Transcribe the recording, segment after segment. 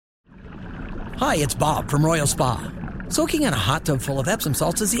Hi, it's Bob from Royal Spa. Soaking in a hot tub full of Epsom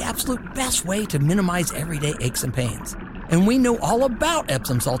salts is the absolute best way to minimize everyday aches and pains. And we know all about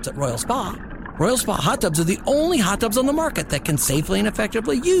Epsom salts at Royal Spa. Royal Spa hot tubs are the only hot tubs on the market that can safely and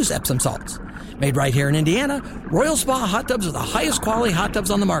effectively use Epsom salts. Made right here in Indiana, Royal Spa hot tubs are the highest quality hot tubs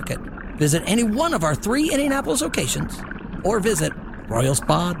on the market. Visit any one of our 3 Indianapolis locations or visit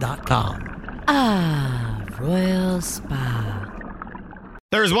royalspa.com. Ah, Royal Spa.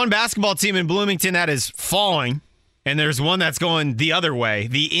 There's one basketball team in Bloomington that is falling, and there's one that's going the other way.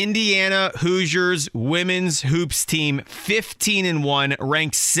 The Indiana Hoosiers women's hoops team, 15-1,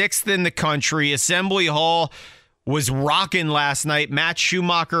 ranked 6th in the country. Assembly Hall was rocking last night. Matt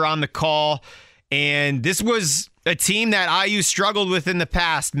Schumacher on the call, and this was a team that IU struggled with in the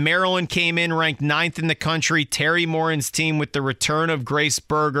past. Maryland came in ranked 9th in the country. Terry Morin's team with the return of Grace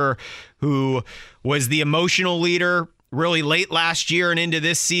Berger, who was the emotional leader really late last year and into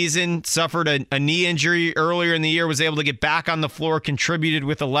this season, suffered a knee injury earlier in the year, was able to get back on the floor, contributed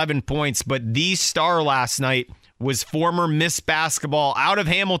with 11 points. But the star last night was former Miss Basketball out of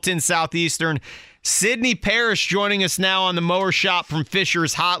Hamilton Southeastern, Sydney Parrish, joining us now on the Mower Shop from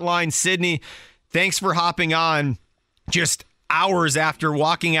Fisher's Hotline. Sydney, thanks for hopping on just hours after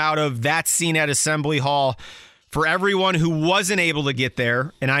walking out of that scene at Assembly Hall. For everyone who wasn't able to get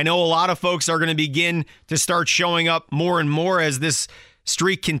there, and I know a lot of folks are going to begin to start showing up more and more as this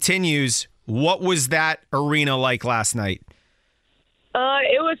streak continues, what was that arena like last night?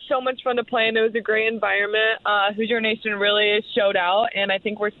 It was so much fun to play, and it was a great environment. Hoosier Nation really showed out, and I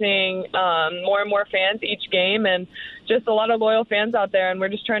think we're seeing more and more fans each game, and just a lot of loyal fans out there, and we're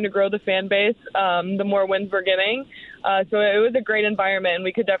just trying to grow the fan base the more wins we're getting. So it was a great environment, and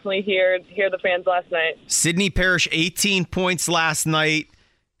we could definitely hear the fans last night. Sydney Parrish, 18 points last night.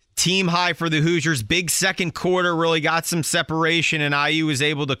 Team high for the Hoosiers. Big second quarter, really got some separation, and IU was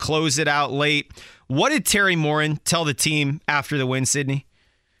able to close it out late. What did Terry Morin tell the team after the win, Sydney?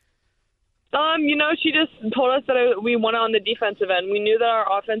 She just told us that we won on the defensive end. We knew that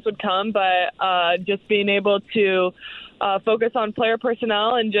our offense would come, but just being able to focus on player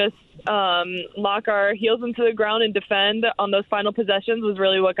personnel and just lock our heels into the ground and defend on those final possessions was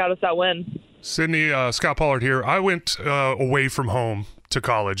really what got us that win. Sydney, Scott Pollard here. I went away from home to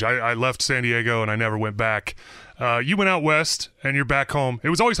college. I left San Diego and I never went back. You went out west and you're back home. It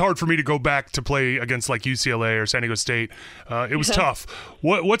was always hard for me to go back to play against like UCLA or San Diego State. It was tough.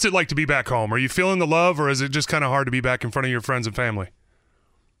 What's it like to be back home? Are you feeling the love, or is it just kind of hard to be back in front of your friends and family?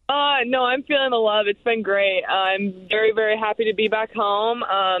 No, I'm feeling the love. It's been great. I'm very, very happy to be back home.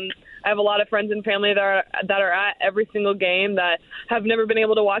 I have a lot of friends and family that are at every single game that have never been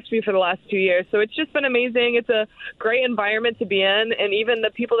able to watch me for the last 2 years. So it's just been amazing. It's a great environment to be in, and even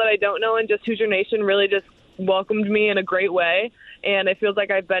the people that I don't know and just Hoosier Nation really just welcomed me in a great way, and it feels like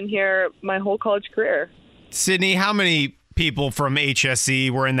I've been here my whole college career. Sydney, how many people from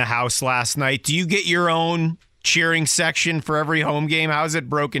HSE were in the house last night? Do you get your own cheering section for every home game? How's it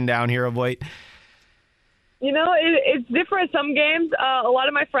broken down here of late? It's different. Some games, a lot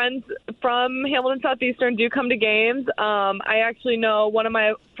of my friends from Hamilton Southeastern do come to games. I actually know one of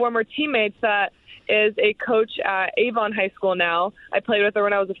my former teammates that is a coach at Avon High School now. I played with her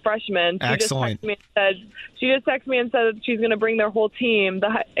when I was a freshman. Excellent. She just texted me and said that she's going to bring their whole team,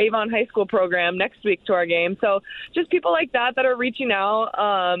 the Avon High School program, next week to our game. So just people like that are reaching out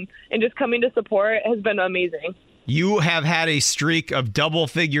and just coming to support has been amazing. You have had a streak of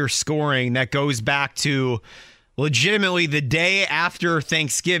double-figure scoring that goes back to legitimately the day after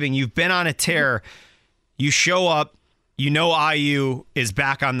Thanksgiving. You've been on a tear. You show up. You know IU is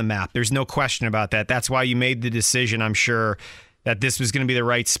back on the map. There's no question about that. That's why you made the decision, I'm sure, that this was going to be the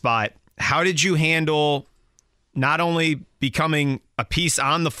right spot. How did you handle not only becoming a piece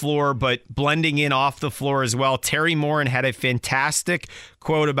on the floor, but blending in off the floor as well? Terry Morin had a fantastic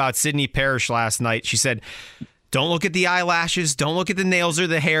quote about Sydney Parrish last night. She said, "Don't look at the eyelashes. Don't look at the nails or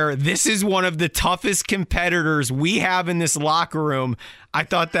the hair. This is one of the toughest competitors we have in this locker room." I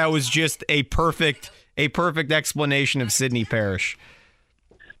thought that was just a perfect explanation of Sydney Parrish.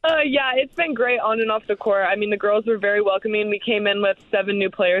 Yeah, it's been great on and off the court. I mean, the girls were very welcoming. We came in with 7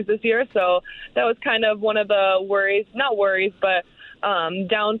 new players this year, so that was kind of one of the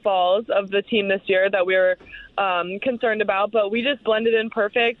downfalls of the team this year that we were concerned about. But we just blended in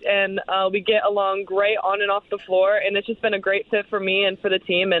perfect, and we get along great on and off the floor, and it's just been a great fit for me and for the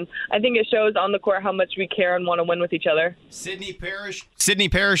team. And I think it shows on the court how much we care and want to win with each other. Sydney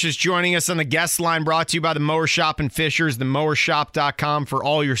Parrish is joining us on the guest line, brought to you by the Mower Shop and Fishers, themowershop.com for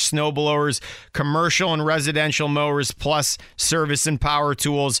all your snow blowers, commercial and residential mowers, plus service and power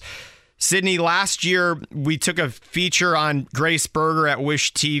tools. Sydney, last year we took a feature on Grace Berger at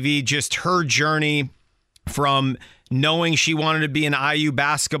Wish TV, just her journey from knowing she wanted to be an IU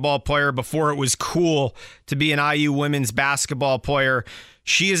basketball player before it was cool to be an IU women's basketball player.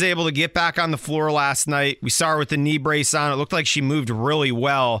 She is able to get back on the floor last night. We saw her with the knee brace on. It looked like she moved really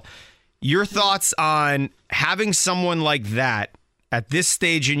well. Your thoughts on having someone like that at this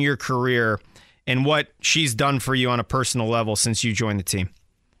stage in your career and what she's done for you on a personal level since you joined the team?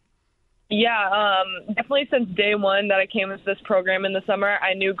 Yeah, definitely since day one that I came into this program in the summer,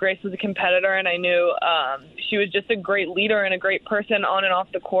 I knew Grace was a competitor, and I knew she was just a great leader and a great person on and off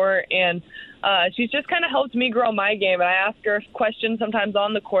the court. And she's just kind of helped me grow my game. And I ask her questions sometimes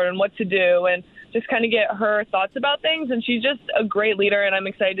on the court and what to do and just kind of get her thoughts about things. And she's just a great leader, and I'm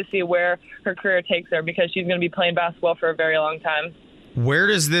excited to see where her career takes her because she's going to be playing basketball for a very long time. Where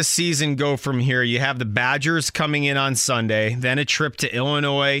does this season go from here? You have the Badgers coming in on Sunday, then a trip to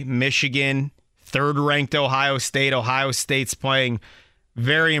Illinois, Michigan, third-ranked Ohio State. Ohio State's playing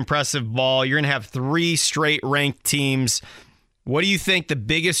very impressive ball. You're going to have 3 straight ranked teams. What do you think the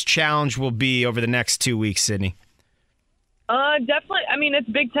biggest challenge will be over the next 2 weeks, Sydney? Definitely. I mean, it's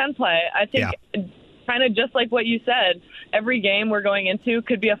Big Ten play. I think kind of just like what you said, every game we're going into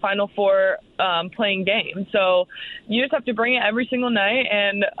could be a Final Four playing game. So you just have to bring it every single night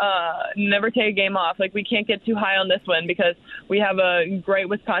and never take a game off. Like, we can't get too high on this one because we have a great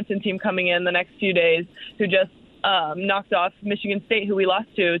Wisconsin team coming in the next few days who just knocked off Michigan State, who we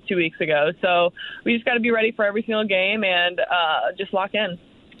lost to 2 weeks ago. So we just got to be ready for every single game and just lock in.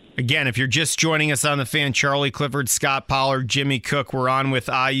 Again, if you're just joining us on The Fan, Charlie Clifford, Scott Pollard, Jimmy Cook, we're on with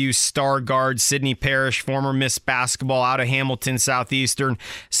IU star guard Sydney Parrish, former Miss Basketball out of Hamilton Southeastern.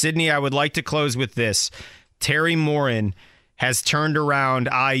 Sydney, I would like to close with this. Terry Morin has turned around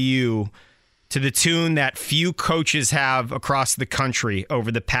IU to the tune that few coaches have across the country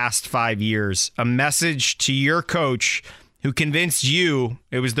over the past 5 years. A message to your coach who convinced you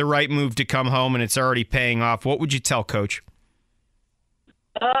it was the right move to come home and it's already paying off. What would you tell Coach?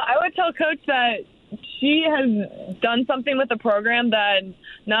 I would tell Coach that she has done something with the program that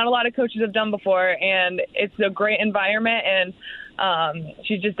not a lot of coaches have done before, and it's a great environment, and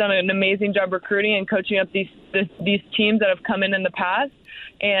she's just done an amazing job recruiting and coaching up these teams that have come in the past,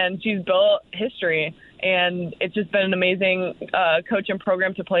 and she's built history, and it's just been an amazing coach and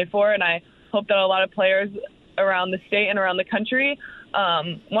program to play for, and I hope that a lot of players around the state and around the country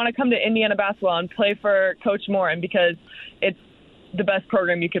want to come to Indiana basketball and play for Coach Morin because it's the best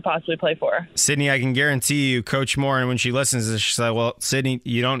program you could possibly play for. Sydney, I can guarantee you, Coach Morin, when she listens to this, she's like, well, Sydney,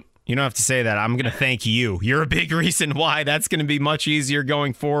 you don't have to say that. I'm going to thank you. You're a big reason why. That's going to be much easier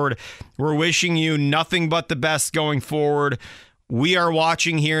going forward. We're wishing you nothing but the best going forward. We are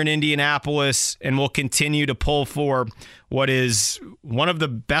watching here in Indianapolis, and we'll continue to pull for what is one of the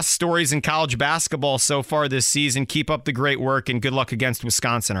best stories in college basketball so far this season. Keep up the great work, and good luck against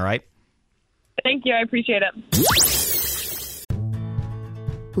Wisconsin, all right? Thank you. I appreciate it.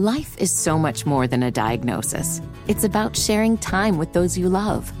 Life is so much more than a diagnosis. It's about sharing time with those you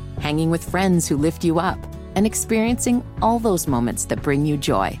love, hanging with friends who lift you up, and experiencing all those moments that bring you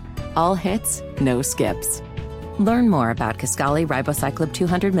joy. All hits, no skips. Learn more about Kisqali Ribociclib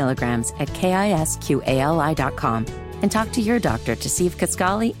 200 milligrams at KISQALI.com and talk to your doctor to see if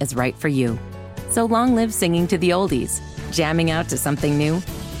Kisqali is right for you. So long live singing to the oldies, jamming out to something new,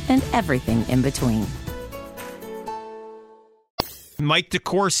 and everything in between. Mike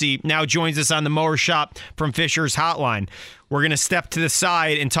DeCourcy now joins us on the Mower Shop from Fisher's Hotline. We're going to step to the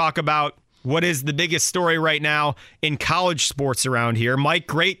side and talk about what is the biggest story right now in college sports around here. Mike,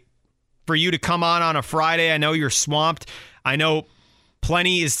 great for you to come on a Friday. I know you're swamped. I know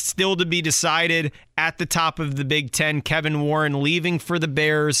plenty is still to be decided at the top of the Big Ten. Kevin Warren leaving for the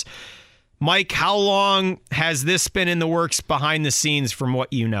Bears. Mike, how long has this been in the works behind the scenes from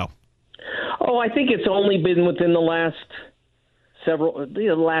what you know? Oh, I think it's only been within the last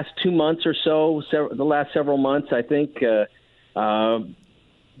 2 months or so, the last several months. I think that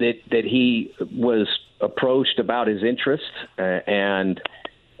he was approached about his interest, and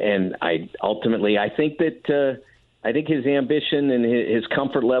I think his ambition and his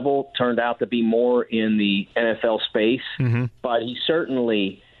comfort level turned out to be more in the NFL space. Mm-hmm. But he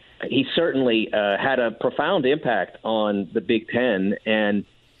certainly had a profound impact on the Big Ten, and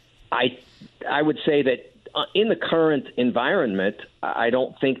I would say that in the current environment, I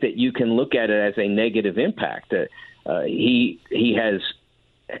don't think that you can look at it as a negative impact. He has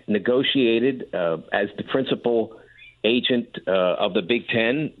negotiated as the principal agent of the Big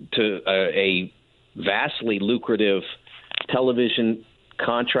Ten to a vastly lucrative television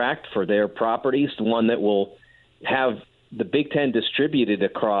contract for their properties, the one that will have the Big Ten distributed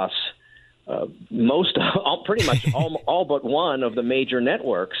across pretty much all but one of the major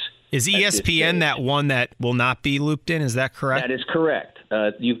networks. Is ESPN that one that will not be looped in? Is that correct? That is correct.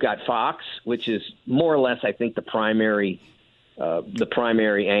 You've got Fox, which is more or less, I think, the primary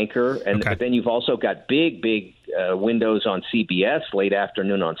anchor, and but then you've also got big windows on CBS late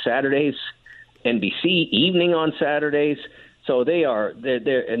afternoon on Saturdays, NBC evening on Saturdays. So they are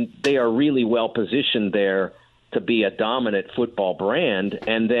really well positioned there to be a dominant football brand.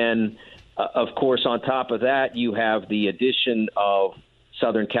 And then, of course, on top of that, you have the addition of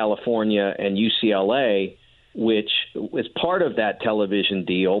Southern California and UCLA, which is part of that television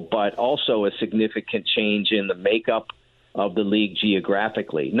deal, but also a significant change in the makeup of the league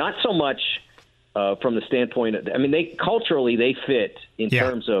geographically. Not so much from the standpoint of, culturally they fit in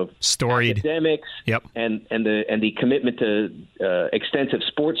terms of storied academics and the commitment to extensive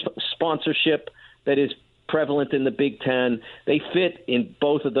sports sponsorship that is prevalent in the Big Ten. They fit in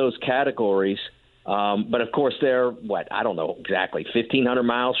both of those categories. But of course they're I don't know exactly, 1,500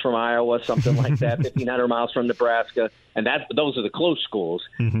 miles from Iowa, something like that, 1,500 miles from Nebraska. And those are the close schools.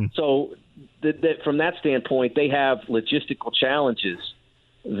 Mm-hmm. So from that standpoint, they have logistical challenges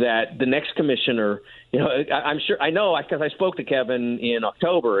that the next commissioner, I'm sure, I know because I spoke to Kevin in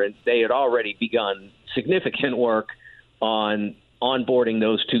October, and they had already begun significant work on onboarding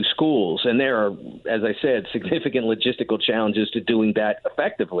those two schools. And there are, as I said, significant logistical challenges to doing that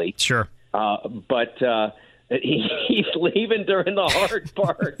effectively. Sure. But he's leaving during the hard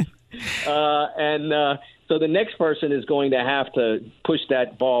part. So the next person is going to have to push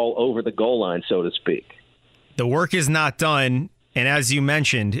that ball over the goal line, so to speak. The work is not done. And as you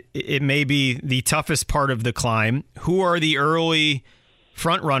mentioned, it may be the toughest part of the climb. Who are the early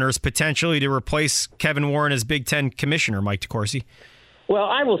front runners potentially to replace Kevin Warren as Big Ten commissioner, Mike DeCourcy? Well,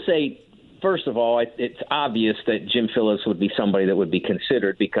 I will say, first of all, it's obvious that Jim Phillips would be somebody that would be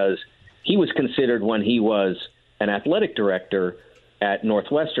considered because he was considered when he was an athletic director at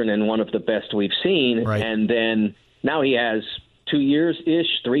Northwestern and one of the best we've seen. Right. And then now he has 3 years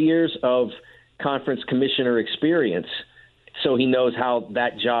of conference commissioner experience. So he knows how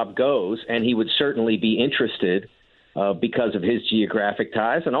that job goes, and he would certainly be interested because of his geographic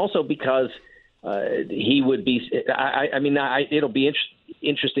ties, and also because he would be. It'll be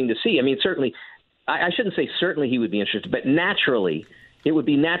interesting to see. I mean, certainly, I shouldn't say certainly he would be interested, but naturally, it would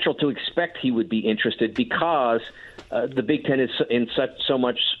be natural to expect he would be interested because the Big Ten is in so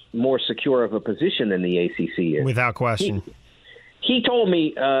much more secure of a position than the ACC is. Without question. He told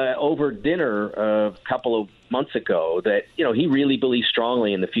me over dinner a couple of months ago that he really believes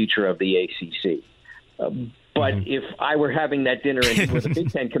strongly in the future of the ACC. But if I were having that dinner and he was a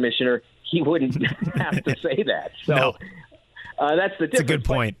Big Ten commissioner, he wouldn't have to say that. So that's the difference. That's a good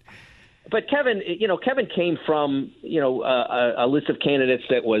point. But Kevin came from a list of candidates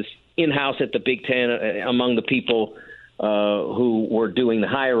that was in-house at the Big Ten among the people who were doing the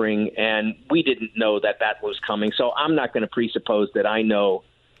hiring, and we didn't know that was coming. So I'm not going to presuppose that I know,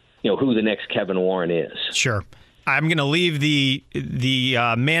 who the next Kevin Warren is. Sure. I'm going to leave the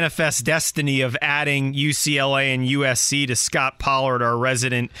manifest destiny of adding UCLA and USC to Scott Pollard, our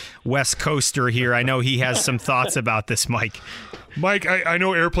resident West Coaster here. I know he has some thoughts about this, Mike. Mike, I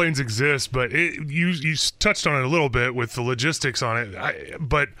know airplanes exist, but you touched on it a little bit with the logistics on it.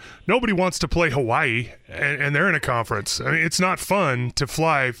 But nobody wants to play Hawaii, and they're in a conference. I mean, it's not fun to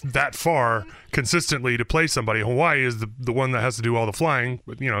fly that far consistently to play somebody. Hawaii is the one that has to do all the flying.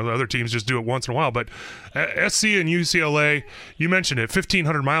 But, the other teams just do it once in a while. But SC and UCLA, you mentioned it,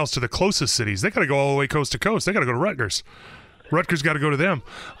 1,500 miles to the closest cities. They got to go all the way coast to coast. They got to go to Rutgers. Rutgers got to go to them.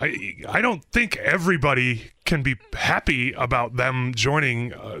 I don't think everybody can be happy about them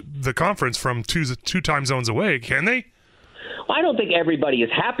joining the conference from two time zones away, can they? Well, I don't think everybody is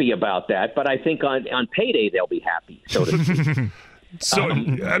happy about that, but I think on payday they'll be happy, so to speak. So,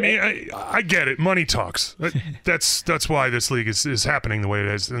 I get it. Money talks. That's why this league is happening the way it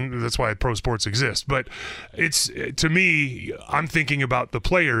is, and that's why pro sports exist. But to me, I'm thinking about the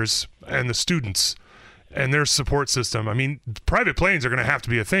players and the students and their support system. I mean, private planes are going to have to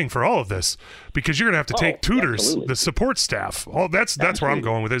be a thing for all of this because you're going to have to take tutors, absolutely. The support staff. That's where I'm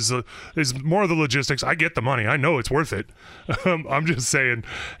going with it, is more of the logistics. I get the money. I know it's worth it. I'm just saying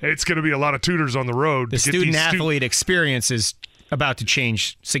it's going to be a lot of tutors on the road. The student-athlete experience is about to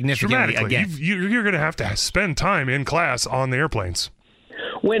change significantly again. You're going to have to spend time in class on the airplanes.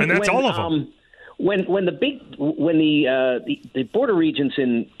 And that's all of them. When the border regions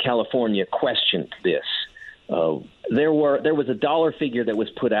in California questioned this, there was a dollar figure that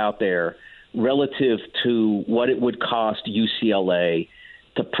was put out there relative to what it would cost UCLA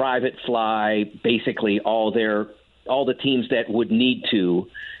to private fly basically all the teams that would need to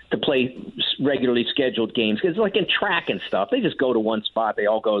to play regularly scheduled games. Because like in track and stuff, they just go to one spot. They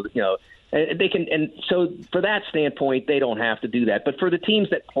all go, they can. And so for that standpoint, they don't have to do that. But for the teams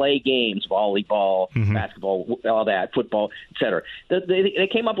that play games, volleyball, basketball, all that, football, et cetera, they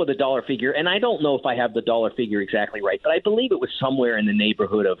came up with a dollar figure. And I don't know if I have the dollar figure exactly right, but I believe it was somewhere in the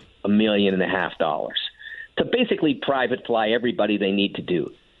neighborhood of $1.5 million to basically private fly everybody they need to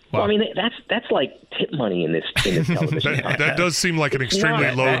do. Wow. Well, I mean, that's like tip money in this television. that does seem like an extremely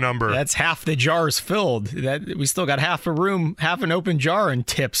low number. That's half the jar's filled. That we still got half a room, half an open jar in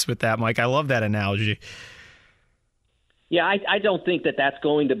tips with that, Mike. I love that analogy. Yeah, I don't think that's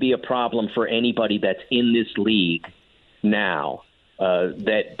going to be a problem for anybody that's in this league now.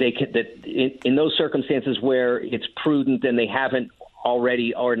 That they can, that in those circumstances where it's prudent and they haven't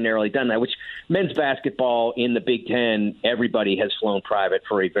already ordinarily done that, which men's basketball in the Big Ten, everybody has flown private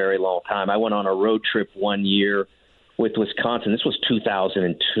for a very long time. I went on a road trip one year with Wisconsin. This was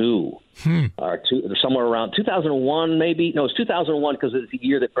 2002, or somewhere around 2001, maybe. No, it was 2001 because it's the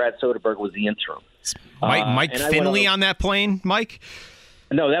year that Brad Soderberg was the interim. Mike Finley on that plane, Mike?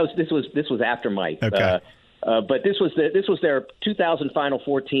 No, this was after Mike. Okay. But this was their 2000 Final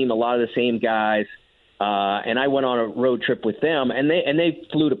Four team. A lot of the same guys. And I went on a road trip with them, and they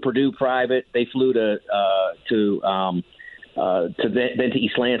flew to Purdue private. They flew to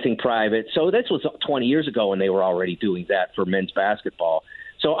East Lansing private. So this was 20 years ago, and they were already doing that for men's basketball.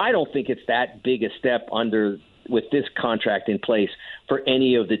 So I don't think it's that big a step with this contract in place for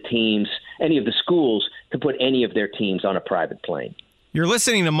any of the teams, any of the schools to put any of their teams on a private plane. You're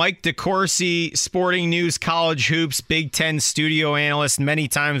listening to Mike DeCourcy, Sporting News, College Hoops, Big Ten studio analyst. Many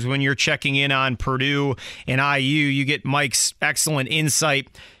times when you're checking in on Purdue and IU, you get Mike's excellent insight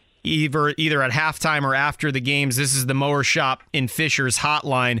either at halftime or after the games. This is the Mower Shop in Fisher's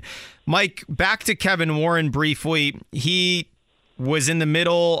hotline. Mike, back to Kevin Warren briefly. He was in the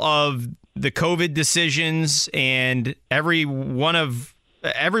middle of the COVID decisions, and everyone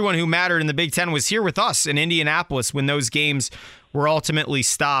who mattered in the Big Ten was here with us in Indianapolis when those games were ultimately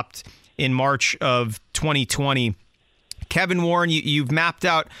stopped in March of 2020. Kevin Warren, you've mapped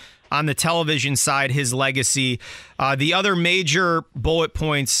out on the television side his legacy. The other major bullet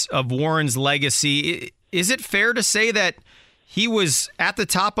points of Warren's legacy, is it fair to say that he was at the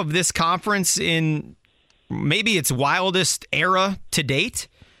top of this conference in maybe its wildest era to date?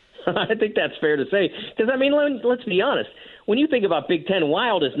 I think that's fair to say. Because, I mean, let's be honest. When you think about Big Ten,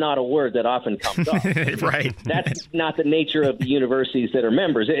 wild is not a word that often comes up. Right. That's not the nature of the universities that are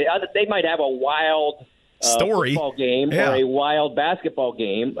members. They might have a wild football game or a wild basketball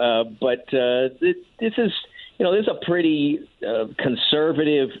game, but this is a pretty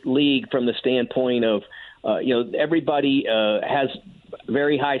conservative league from the standpoint of everybody has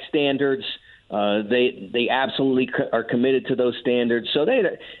very high standards. They absolutely are committed to those standards. So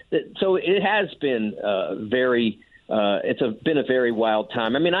it has been been a very wild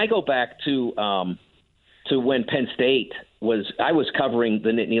time. I mean, I go back to when Penn State I was covering the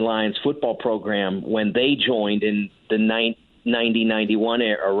Nittany Lions football program when they joined in the 90-91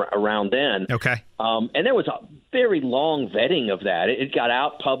 era, around then. Okay. And there was a very long vetting of that. It got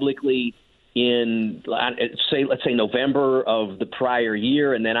out publicly in, let's say November of the prior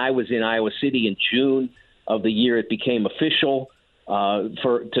year, and then I was in Iowa City in June of the year it became official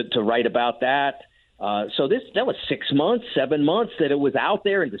to write about that. So that was 6 months, 7 months that it was out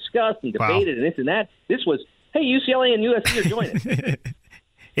there and discussed and debated and this and that. This was, hey, UCLA and USC are joining.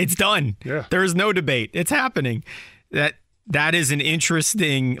 It's done. Yeah. There's no debate. It's happening. That is an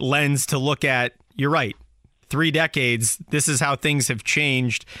interesting lens to look at. You're right. 3 decades. This is how things have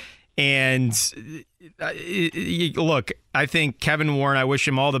changed. And look, I think Kevin Warren, I wish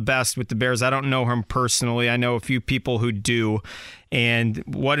him all the best with the Bears. I don't know him personally. I know a few people who do. And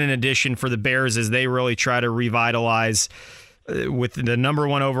what an addition for the Bears as they really try to revitalize with the number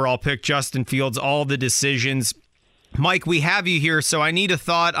 1 overall pick, Justin Fields, all the decisions. Mike, we have you here, so I need a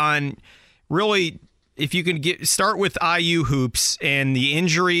thought on really if you can start with IU hoops and the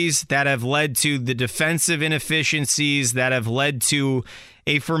injuries that have led to the defensive inefficiencies that have led to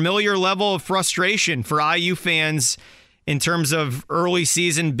a familiar level of frustration for IU fans in terms of early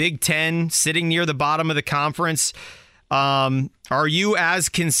season Big Ten sitting near the bottom of the conference. Are you as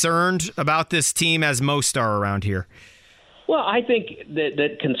concerned about this team as most are around here? Well, I think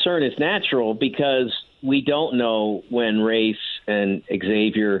that concern is natural because we don't know when Race Thompson,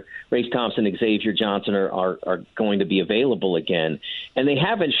 Xavier Johnson are going to be available again. And they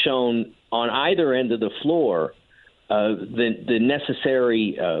haven't shown on either end of the floor the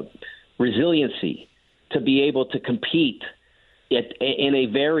necessary resiliency to be able to compete in a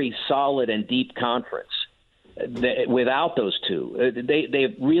very solid and deep conference. without those two.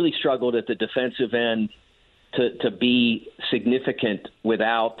 They've really struggled at the defensive end to be significant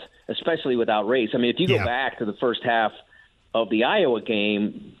especially without Race. I mean, if you go back to the first half of the Iowa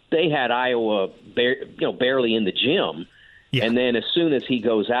game, they had Iowa barely in the gym. Yeah. And then as soon as he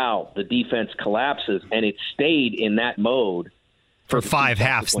goes out, the defense collapses, and it stayed in that mode for 5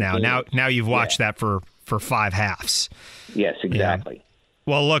 halves now. Now you've watched that for 5 halves. Yes, exactly. Yeah.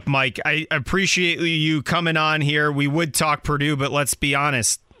 Well, look, Mike, I appreciate you coming on here. We would talk Purdue, but let's be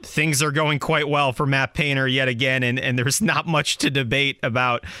honest. Things are going quite well for Matt Painter yet again, and there's not much to debate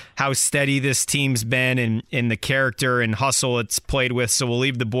about how steady this team's been and in the character and hustle it's played with, so we'll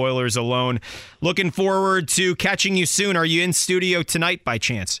leave the Boilers alone. Looking forward to catching you soon. Are you in studio tonight by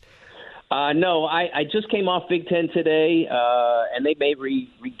chance? No, I just came off Big Ten today, and they may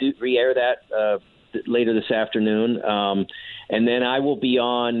re-air that later this afternoon. And then I will be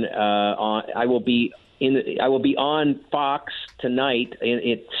on. I will be on Fox tonight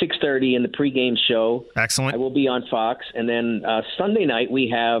at 6:30 in the pregame show. Excellent. I will be on Fox, and then Sunday night we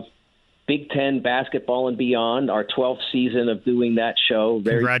have Big Ten Basketball and Beyond, our 12th season of doing that show.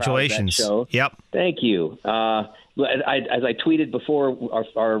 Very Congratulations! Proud of that show. Yep. Thank you. As I tweeted before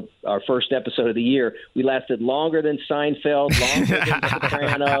our first episode of the year, we lasted longer than Seinfeld, longer than The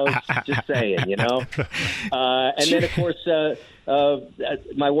Sopranos. Just saying, you know. And then, of course,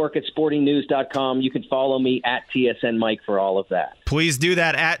 my work at sportingnews.com. You can follow me at TSN Mike for all of that. Please do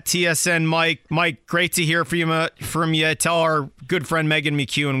that at TSN Mike. Mike, great to hear from you. Tell our good friend Megan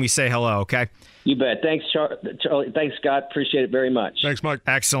McEwen we say hello, okay? You bet. Thanks, Charlie. Thanks, Scott. Appreciate it very much. Thanks, Mike.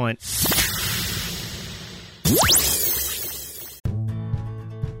 Excellent.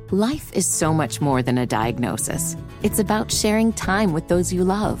 Life is so much more than a diagnosis. It's about sharing time with those you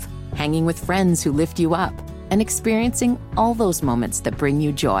love, hanging with friends who lift you up, and experiencing all those moments that bring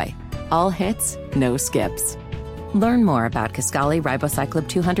you joy. All hits, no skips. Learn more about Kisqali Ribociclib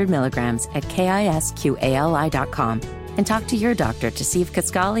 200 milligrams at KISQALI.com and talk to your doctor to see if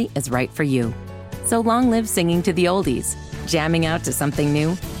Kisqali is right for you. So long live singing to the oldies, jamming out to something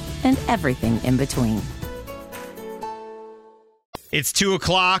new, and everything in between. It's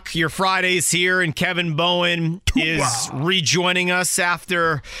 2:00. Your Friday's here, and Kevin Bowen is rejoining us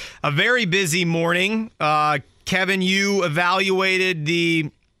after a very busy morning. Kevin, you evaluated the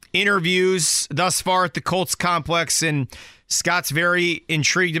interviews thus far at the Colts complex, and Scott's very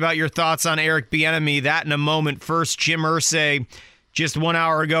intrigued about your thoughts on Eric Bieniemy. That in a moment. First, Jim Irsay, just 1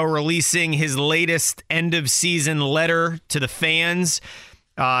 hour ago, releasing his latest end-of-season letter to the fans.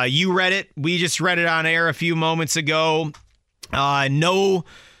 You read it. We just read it on air a few moments ago. No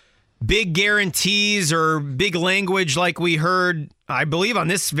big guarantees or big language like we heard, I believe, on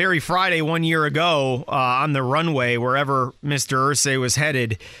this very Friday 1 year ago on the runway, wherever Mr. Irsay was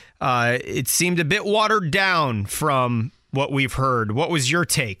headed. It seemed a bit watered down from what we've heard. What was your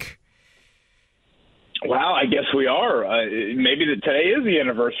take? Well, I guess we are. Maybe today is the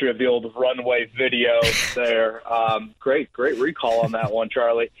anniversary of the old runway video there. Great recall on that one,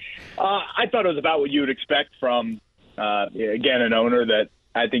 Charlie. I thought it was about what you would expect from again, an owner that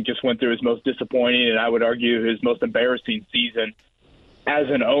I think just went through his most disappointing and I would argue his most embarrassing season as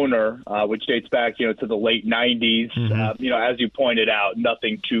an owner, which dates back, to the late 90s. Mm-hmm. As you pointed out,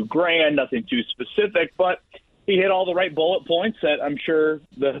 nothing too grand, nothing too specific, but he hit all the right bullet points that I'm sure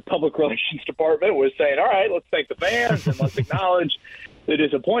the public relations department was saying, all right, let's thank the fans and let's acknowledge the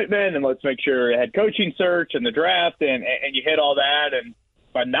disappointment and let's make sure head coaching search and the draft and you hit all that. And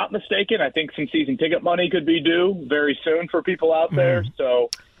if I'm not mistaken, I think some season ticket money could be due very soon for people out there. So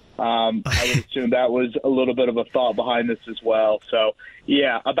I would assume that was a little bit of a thought behind this as well. So,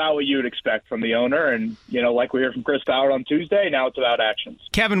 yeah, about what you would expect from the owner. And, like we heard from Chris Ballard on Tuesday, now it's about actions.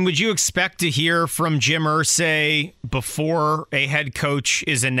 Kevin, would you expect to hear from Jim Irsay before a head coach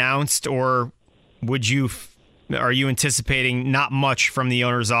is announced, or are you anticipating not much from the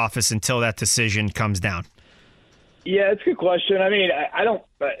owner's office until that decision comes down? Yeah, it's a good question. I mean, I don't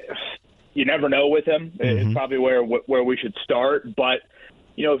you never know with him. Mm-hmm. It's probably where we should start. But,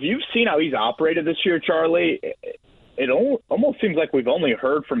 if you've seen how he's operated this year, Charlie, it almost seems like we've only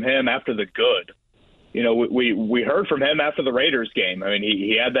heard from him after the good. We heard from him after the Raiders game. I mean,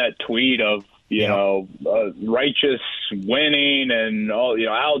 he had that tweet of, righteous winning and all,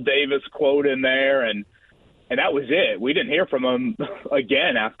 Al Davis quote in there. And that was it. We didn't hear from him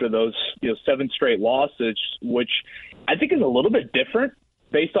again after those 7 straight losses, which I think is a little bit different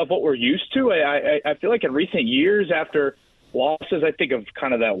based off what we're used to. I feel like in recent years after losses, I think of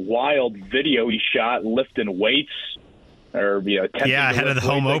kind of that wild video he shot lifting weights or ahead of the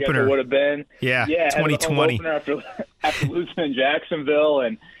home opener. Would have been 2020. after losing in Jacksonville.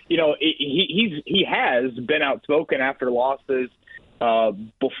 And, he has been outspoken after losses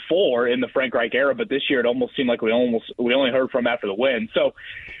before in the Frank Reich era, but this year it almost seemed like we only heard from him after the win. So,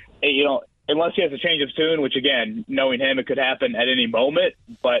 unless he has a change of tune, which, again, knowing him, it could happen at any moment.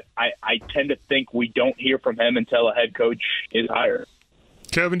 But I tend to think we don't hear from him until a head coach is hired.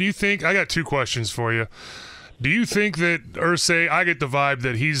 Kevin, do you think – I got two questions for you. Do you think that Irsay – I get the vibe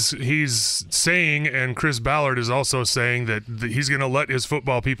that he's saying, and Chris Ballard is also saying, that he's going to let his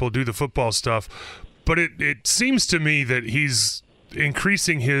football people do the football stuff. But it seems to me that he's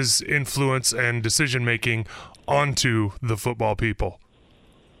increasing his influence and decision-making onto the football people.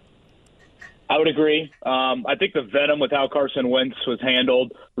 I would agree. I think the venom with how Carson Wentz was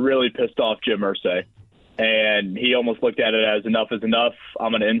handled really pissed off Jim Irsay. And he almost looked at it as enough is enough.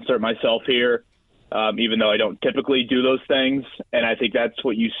 I'm going to insert myself here, even though I don't typically do those things. And I think that's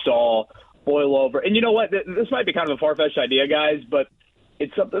what you saw boil over. And you know what? This might be kind of a far-fetched idea, guys, but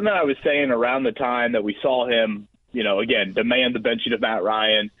it's something that I was saying around the time that we saw him, again, demand the benching of Matt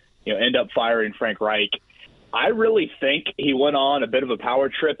Ryan, end up firing Frank Reich. I really think he went on a bit of a power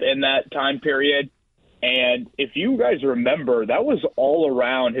trip in that time period. And if you guys remember, that was all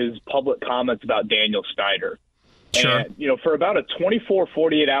around his public comments about Daniel Snyder. Sure. And, for about a 24,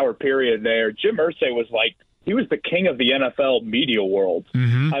 48-hour period there, Jim Irsay was like, he was the king of the NFL media world.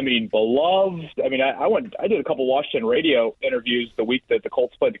 Mm-hmm. I mean, beloved. I mean, I did a couple Washington radio interviews the week that the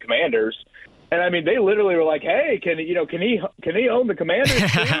Colts played the Commanders. And I mean, they literally were like, "Hey, can he own the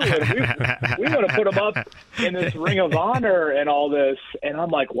Commanders too? And we want to put him up in this Ring of Honor and all this." And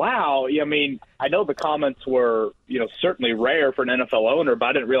I'm like, "Wow." I mean, I know the comments were, certainly rare for an NFL owner, but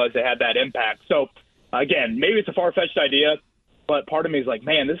I didn't realize they had that impact. So, again, maybe it's a far-fetched idea, but part of me is like,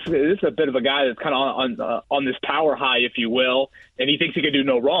 man, this is a bit of a guy that's kind of on this power high, if you will, and he thinks he can do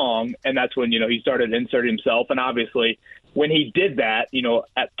no wrong. And that's when he started inserting himself, and obviously, when he did that,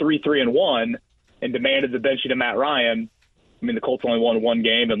 at 3-3-1 and demanded the benching of Matt Ryan, I mean, the Colts only won one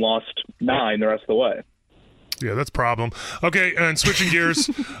game and lost 9 the rest of the way. Yeah, that's a problem. Okay, and switching gears,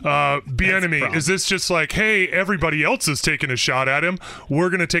 Bieniemy, is this just like, hey, everybody else is taking a shot at him, we're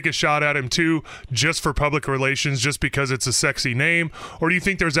going to take a shot at him too, just for public relations, just because it's a sexy name? Or do you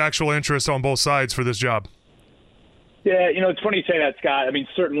think there's actual interest on both sides for this job? Yeah, it's funny you say that, Scott. I mean,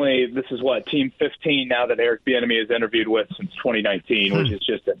 certainly this is team 15 now that Eric Bieniemy has interviewed with since 2019, which is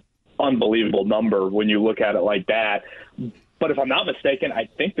just an unbelievable number when you look at it like that. But if I'm not mistaken, I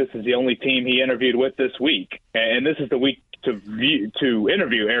think this is the only team he interviewed with this week, and this is the week to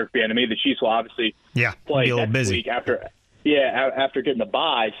interview Eric Bieniemy. The Chiefs will obviously play next week after getting the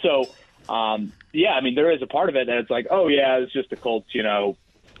bye. So, I mean, there is a part of it that it's like, oh yeah, it's just the Colts,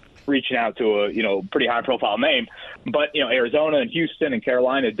 reaching out to a pretty high profile name, but Arizona and Houston and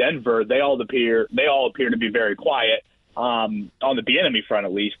Carolina, Denver, they all appear to be very quiet on the Bieniemy front,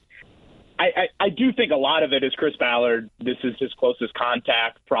 at least. I do think a lot of it is Chris Ballard. This is his closest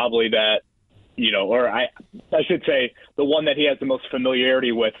contact, probably that, or I should say the one that he has the most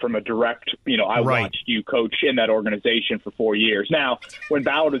familiarity with from a direct, watched you coach in that organization for 4 years. Now, when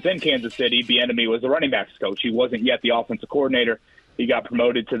Ballard was in Kansas City, Bieniemy was the running backs coach. He wasn't yet the offensive coordinator. He got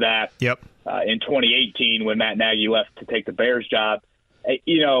promoted to that in 2018 when Matt Nagy left to take the Bears job.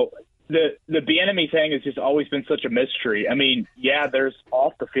 The Bieniemy thing has just always been such a mystery. I mean, yeah, there's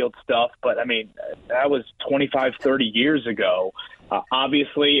off-the-field stuff, but, I mean, that was 25, 30 years ago.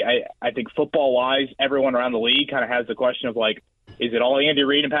 Obviously, I think football-wise, everyone around the league kind of has the question of, like, is it all Andy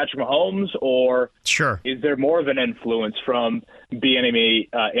Reid and Patrick Mahomes, or is there more of an influence from Bieniemy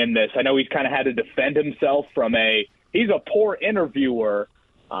in this? I know he's kind of had to defend himself from he's a poor interviewer.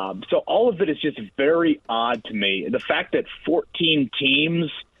 So all of it is just very odd to me. The fact that 14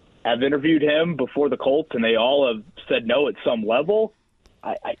 teams have interviewed him before the Colts and they all have said no at some level,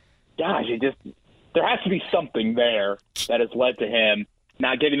 there has to be something there that has led to him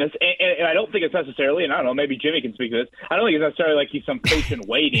not getting this. And I don't think it's necessarily, and I don't know, maybe Jimmy can speak to this, I don't think it's necessarily like he's some coach in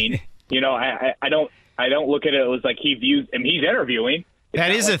waiting. I don't look at it as like he views him. He's interviewing.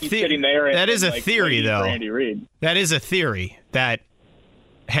 That is a theory. That is a theory, though. That is a theory that,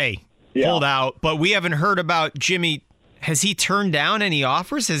 hey, hold out. But we haven't heard about Jimmy. Has he turned down any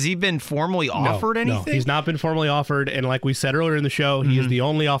offers? Has he been formally offered anything? No, he's not been formally offered. And like we said earlier in the show, he is the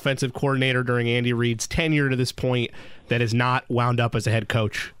only offensive coordinator during Andy Reid's tenure to this point that is not wound up as a head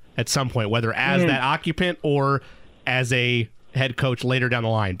coach at some point, whether as that occupant or as a head coach later down the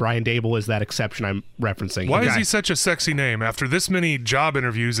line. Brian Dable is that exception I'm referencing. Why is he such a sexy name? After this many job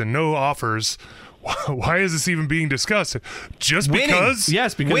interviews and no offers, Why is this even being discussed? Just Winning. because?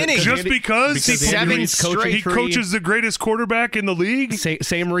 Yes, because Winning. Just because Seven Reid's coaching straight. he tree. coaches the greatest quarterback in the league?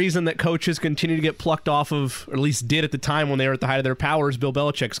 Same reason that coaches continue to get plucked off of, or at least did at the time when they were at the height of their powers, Bill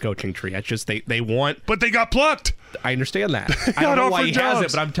Belichick's coaching tree. That's just they want. But they got plucked. I understand that. I got don't know why offered he has it,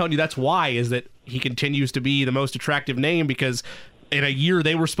 jobs. but I'm telling you that's why, is that he continues to be the most attractive name because in a year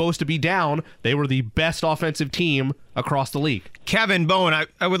they were supposed to be down, they were the best offensive team across the league. Kevin Bowen,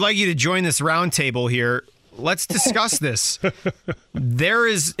 I would like you to join this roundtable here. Let's discuss this.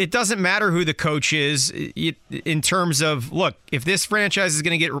 It doesn't matter who the coach is in terms of, look, if this franchise is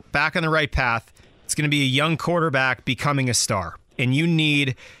going to get back on the right path, it's going to be a young quarterback becoming a star. And you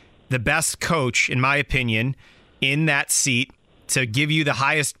need the best coach, in my opinion, in that seat to give you the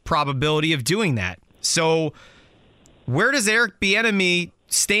highest probability of doing that. So where does Eric Bieniemy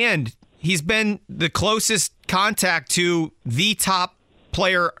stand? He's been the closest contact to the top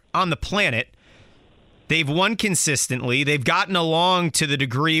player on the planet. They've won consistently. They've gotten along to the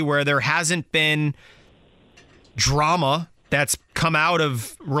degree where there hasn't been drama that's come out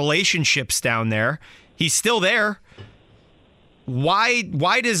of relationships down there. He's still there. Why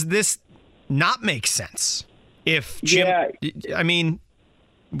does this not make sense? If Jim, I mean,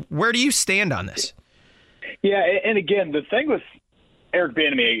 where do you stand on this? Yeah, and again, the thing with Eric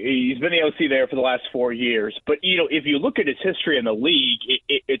Bieniemy, he's been the OC there for the last 4 years. But, if you look at his history in the league,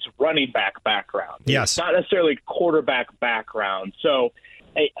 it's running back background. Yes. It's not necessarily quarterback background. So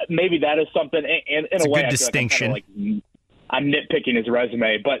maybe that is something. And in it's a way, good distinction. I'm nitpicking his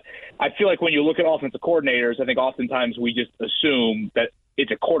resume. But I feel like when you look at offensive coordinators, I think oftentimes we just assume that it's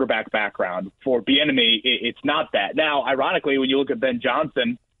a quarterback background. For Bieniemy, it's not that. Now, ironically, when you look at Ben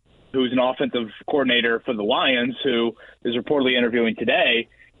Johnson, who's an offensive coordinator for the Lions, who is reportedly interviewing today,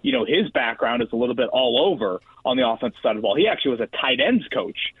 his background is a little bit all over on the offensive side of the ball. He actually was a tight ends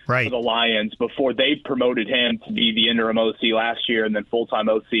coach for the Lions before they promoted him to be the interim OC last year and then full-time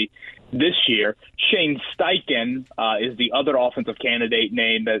OC this year. Shane Steichen is the other offensive candidate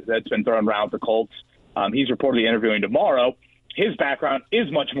name that's been thrown around with the Colts. He's reportedly interviewing tomorrow. His background is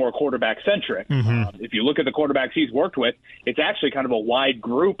much more quarterback-centric. Mm-hmm. If you look at the quarterbacks he's worked with, it's actually kind of a wide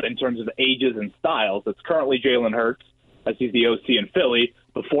group in terms of ages and styles. It's currently Jalen Hurts, as he's the OC in Philly.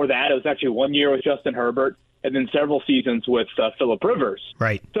 Before that, it was actually 1 year with Justin Herbert, and then several seasons with Phillip Rivers.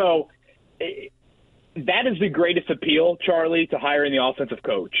 Right. So that is the greatest appeal, Charlie, to hiring the offensive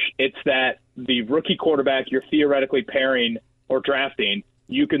coach. It's that the rookie quarterback you're theoretically pairing or drafting,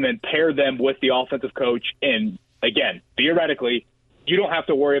 you can then pair them with the offensive coach, and again, theoretically, you don't have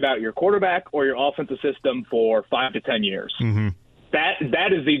to worry about your quarterback or your offensive system for 5 to 10 years. Mm-hmm.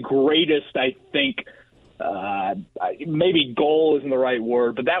 That is the greatest, I think, maybe goal isn't the right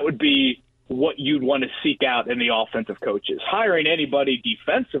word, but that would be what you'd want to seek out in the offensive coaches. Hiring anybody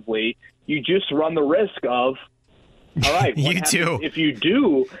defensively, you just run the risk of, all right, if you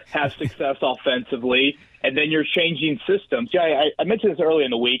do have success offensively and then you're changing systems. Yeah, I mentioned this earlier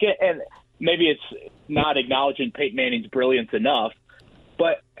in the week, and maybe it's not acknowledging Peyton Manning's brilliance enough,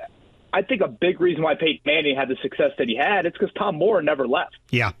 but I think a big reason why Peyton Manning had the success that he had is because Tom Moore never left.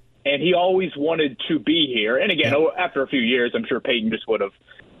 Yeah. And he always wanted to be here. And again, after a few years, I'm sure Peyton just would have,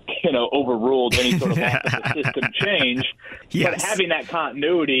 overruled any sort of offensive system change. Yes. But having that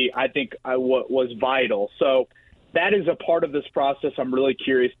continuity, I think, was vital. So that is a part of this process I'm really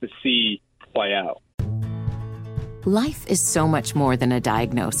curious to see play out. Life is so much more than a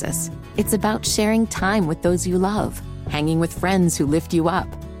diagnosis. It's about sharing time with those you love, hanging with friends who lift you up,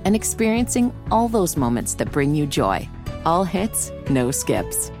 and experiencing all those moments that bring you joy. All hits, no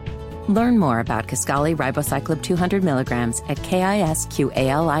skips. Learn more about Kisqali Ribociclib 200 milligrams at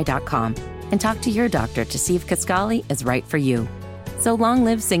KISQALI.com and talk to your doctor to see if Kisqali is right for you. So long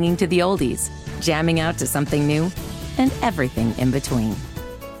live singing to the oldies, jamming out to something new, and everything in between.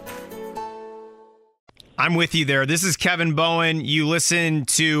 I'm with you there. This is Kevin Bowen. You listen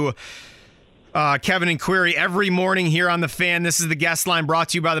to Kevin and Query every morning here on The Fan. This is the guest line brought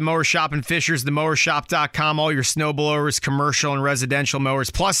to you by the Mower Shop in Fishers, themowershop.com. All your snow blowers, commercial and residential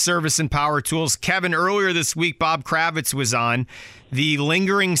mowers, plus service and power tools. Kevin, earlier this week, Bob Kravitz was on. The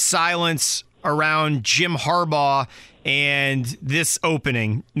lingering silence around Jim Harbaugh and this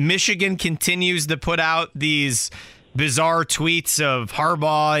opening. Michigan continues to put out these bizarre tweets of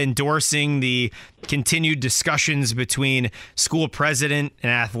Harbaugh endorsing the continued discussions between school president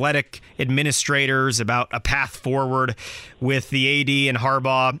and athletic administrators about a path forward with the AD and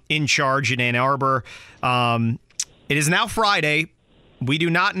Harbaugh in charge in Ann Arbor. It is now Friday. We do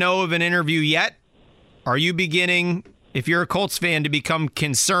not know of an interview yet. Are you beginning, if you're a Colts fan, to become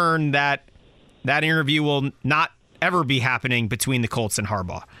concerned that that interview will not ever be happening between the Colts and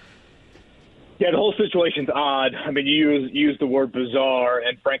Harbaugh? Yeah, the whole situation's odd. I mean, you use the word bizarre,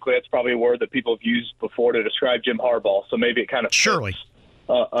 and frankly, that's probably a word that people have used before to describe Jim Harbaugh. So maybe it kind of surely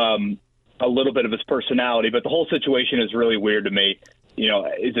a little bit of his personality. But the whole situation is really weird to me.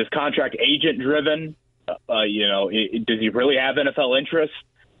 Is this contract agent driven? Does he really have NFL interest?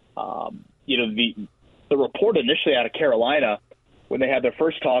 The report initially out of Carolina when they had their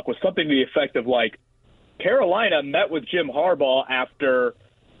first talk was something to the effect of like Carolina met with Jim Harbaugh after,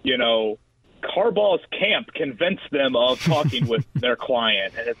 Harbaugh's camp convinced them of talking with their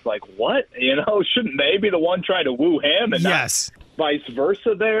client. And it's like, what? Shouldn't they be the one trying to woo him and yes. not vice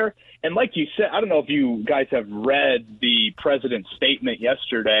versa there? And like you said, I don't know if you guys have read the president's statement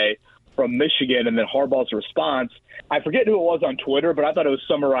yesterday from Michigan and then Harbaugh's response. I forget who it was on Twitter, but I thought it was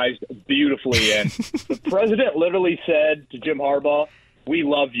summarized beautifully. And the president literally said to Jim Harbaugh, "We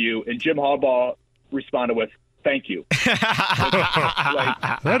love you." And Jim Harbaugh responded with, "Thank you."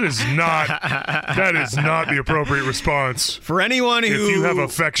 That is not the appropriate response for anyone who, if you have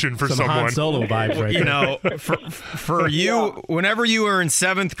affection for some someone. Han Solo vibes right there. For you, whenever you were in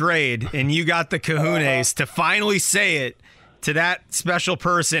 7th grade and you got the kahunas to finally say it to that special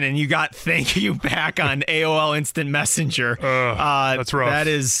person and you got thank you back on AOL Instant Messenger. That's rough. That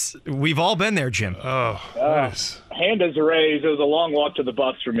is, we've all been there, Jim. Hand is raised. It was a long walk to the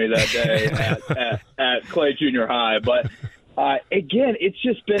bus for me that day at Clay Junior High. But again, it's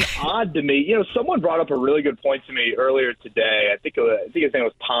just been odd to me. Someone brought up a really good point to me earlier today. I think his name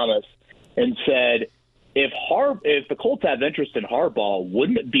was Thomas, and said if the Colts have interest in Harbaugh,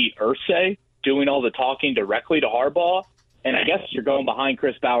 wouldn't it be Irsay doing all the talking directly to Harbaugh? And I guess you're going behind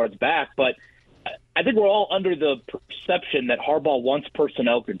Chris Ballard's back, but I think we're all under the perception that Harbaugh wants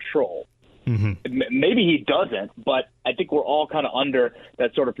personnel control. Mm-hmm. Maybe he doesn't, but I think we're all kind of under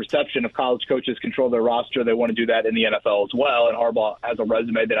that sort of perception of college coaches control their roster. They want to do that in the NFL as well, and Harbaugh has a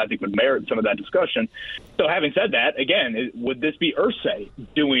resume that I think would merit some of that discussion. So having said that, again, would this be Irsay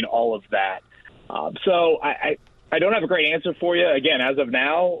doing all of that? So I don't have a great answer for you, again, as of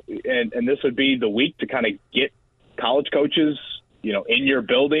now, and this would be the week to kind of get college coaches, in your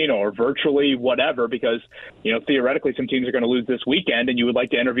building or virtually, whatever, because, theoretically some teams are going to lose this weekend and you would like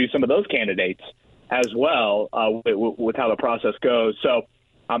to interview some of those candidates as well with how the process goes. So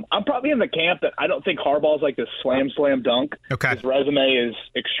I'm probably in the camp that I don't think Harbaugh's like this slam dunk. Okay. His resume is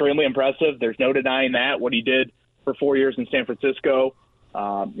extremely impressive. There's no denying that. What he did for 4 years in San Francisco,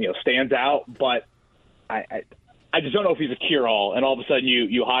 stands out, but I just don't know if he's a cure-all, and all of a sudden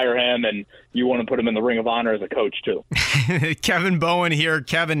you hire him and you want to put him in the Ring of Honor as a coach too. Kevin Bowen here.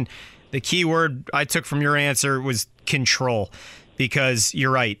 Kevin, the key word I took from your answer was control, because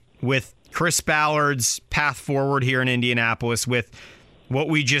you're right. With Chris Ballard's path forward here in Indianapolis, with what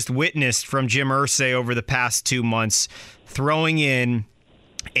we just witnessed from Jim Irsay over the past 2 months, throwing in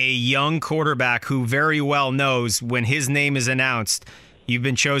a young quarterback who very well knows when his name is announced, you've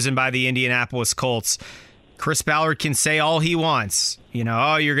been chosen by the Indianapolis Colts. Chris Ballard can say all he wants.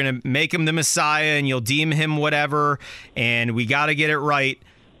 You're going to make him the Messiah and you'll deem him whatever, and we got to get it right.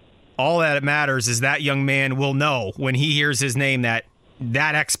 All that matters is that young man will know when he hears his name that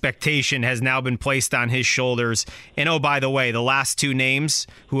expectation has now been placed on his shoulders. And oh, by the way, the last 2 names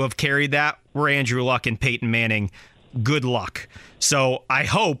who have carried that were Andrew Luck and Peyton Manning. Good luck. So I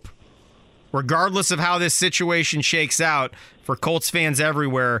hope, regardless of how this situation shakes out, for Colts fans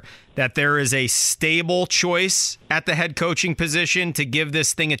everywhere, that there is a stable choice at the head coaching position to give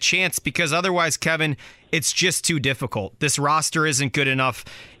this thing a chance, because otherwise, Kevin, it's just too difficult. This roster isn't good enough,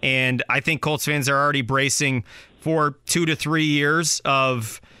 and I think Colts fans are already bracing for 2 to 3 years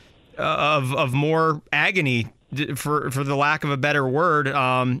of more agony, for the lack of a better word,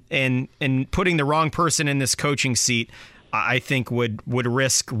 and putting the wrong person in this coaching seat, I think would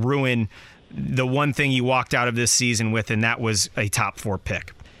risk ruin the one thing you walked out of this season with, and that was a top 4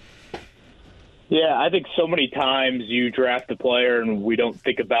 pick. Yeah, I think so many times you draft a player and we don't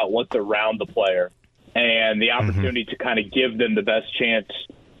think about what's around the player and the opportunity to kind of give them the best chance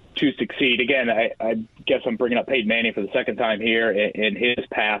to succeed. Again, I guess I'm bringing up Peyton Manning for the second time here in his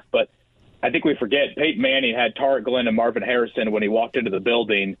path, but I think we forget Peyton Manning had Tarek Glenn and Marvin Harrison when he walked into the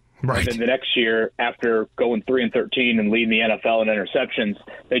building. Right. And then the next year, after going 3-13 and leading the NFL in interceptions,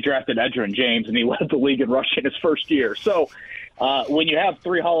 they drafted Edgerrin James, and he led the league in rushing his first year. So when you have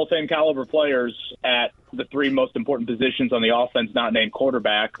 3 Hall of Fame caliber players at the 3 most important positions on the offense, not named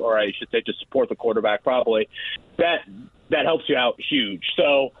quarterback, or I should say to support the quarterback probably, that helps you out huge.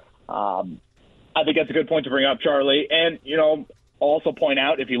 So I think that's a good point to bring up, Charlie. And, I'll also point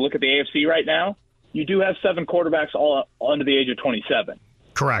out, if you look at the AFC right now, you do have 7 quarterbacks all under the age of 27.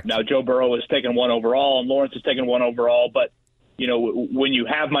 Correct. Now, Joe Burrow has taken 1 overall, and Lawrence has taken 1 overall, but, when you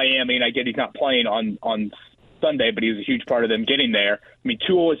have Miami, and I get he's not playing on Sunday, but he was a huge part of them getting there. I mean,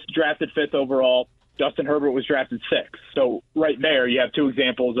 Tua was drafted 5th overall. Justin Herbert was drafted 6th. So right there, you have 2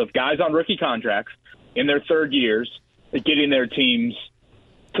 examples of guys on rookie contracts in their third years getting their teams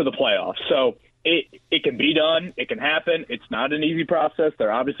to the playoffs. So it can be done. It can happen. It's not an easy process.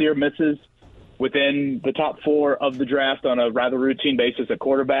 There obviously are misses within the top 4 of the draft on a rather routine basis at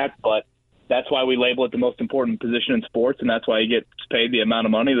quarterback, but that's why we label it the most important position in sports, and that's why he gets paid the amount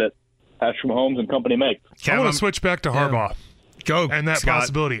of money that Patrick Mahomes and company make. I want to switch back to Harbaugh. Go, and that Scott.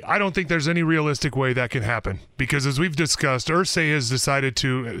 possibility. I don't think there's any realistic way that can happen because, as we've discussed, Irsay has decided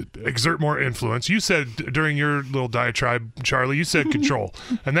to exert more influence. You said during your little diatribe, Charlie, you said control,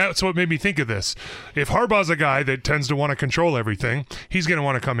 and that's what made me think of this. If Harbaugh's a guy that tends to want to control everything, he's going to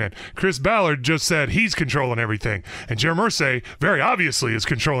want to come in. Chris Ballard just said he's controlling everything, and Jim Irsay very obviously is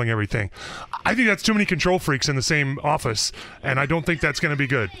controlling everything. I think that's too many control freaks in the same office, and I don't think that's going to be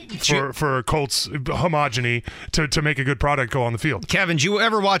good for Colts homogeny to make a good product go on the field. Kevin, did you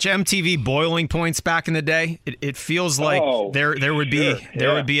ever watch MTV Boiling Points back in the day? It feels like there would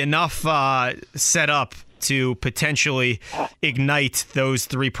be enough set up to potentially ignite those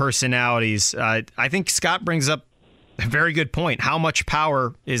 3 personalities. I think Scott brings up a very good point. How much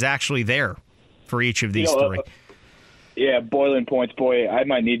power is actually there for each of these 3? Yeah, Boiling Points, boy. I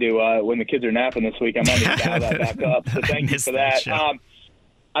might need to when the kids are napping this week. I might need to dial that back up. So thank you for that.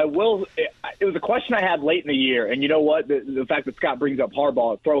 I will. It was a question I had late in the year, and you know what? The fact that Scott brings up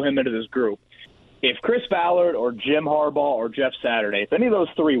Harbaugh, throw him into this group. If Chris Ballard or Jim Harbaugh or Jeff Saturday, if any of those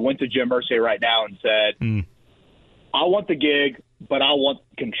 3 went to Jim Irsay right now and said, I want the gig, but I want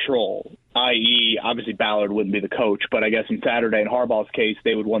control, i.e., obviously Ballard wouldn't be the coach, but I guess in Saturday and Harbaugh's case,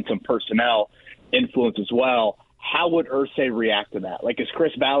 they would want some personnel influence as well. How would Irsay react to that? Like, is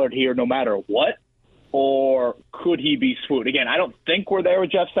Chris Ballard here no matter what? Or could he be swooned? Again, I don't think we're there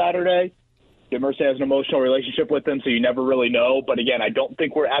with Jeff Saturday. Jim Irsay has an emotional relationship with him, so you never really know. But again, I don't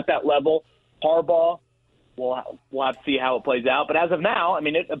think we're at that level. Harbaugh, we'll have to see how it plays out. But as of now, I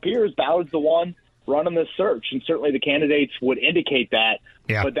mean, it appears Ballard's the one running this search, and certainly the candidates would indicate that.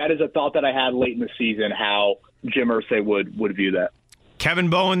 Yeah. But that is a thought that I had late in the season, how Jim Irsay would view that.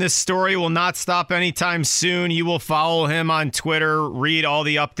 Kevin Bowen, this story will not stop anytime soon. You will follow him on Twitter, read all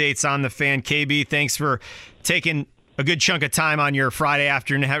the updates on the Fan. KB, thanks for taking a good chunk of time on your Friday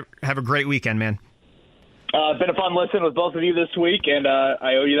afternoon. Have a great weekend, man. Been a fun listen with both of you this week, and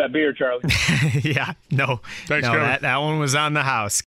I owe you that beer, Charlie. Yeah, no. Thanks, Kevin. That one was on the house.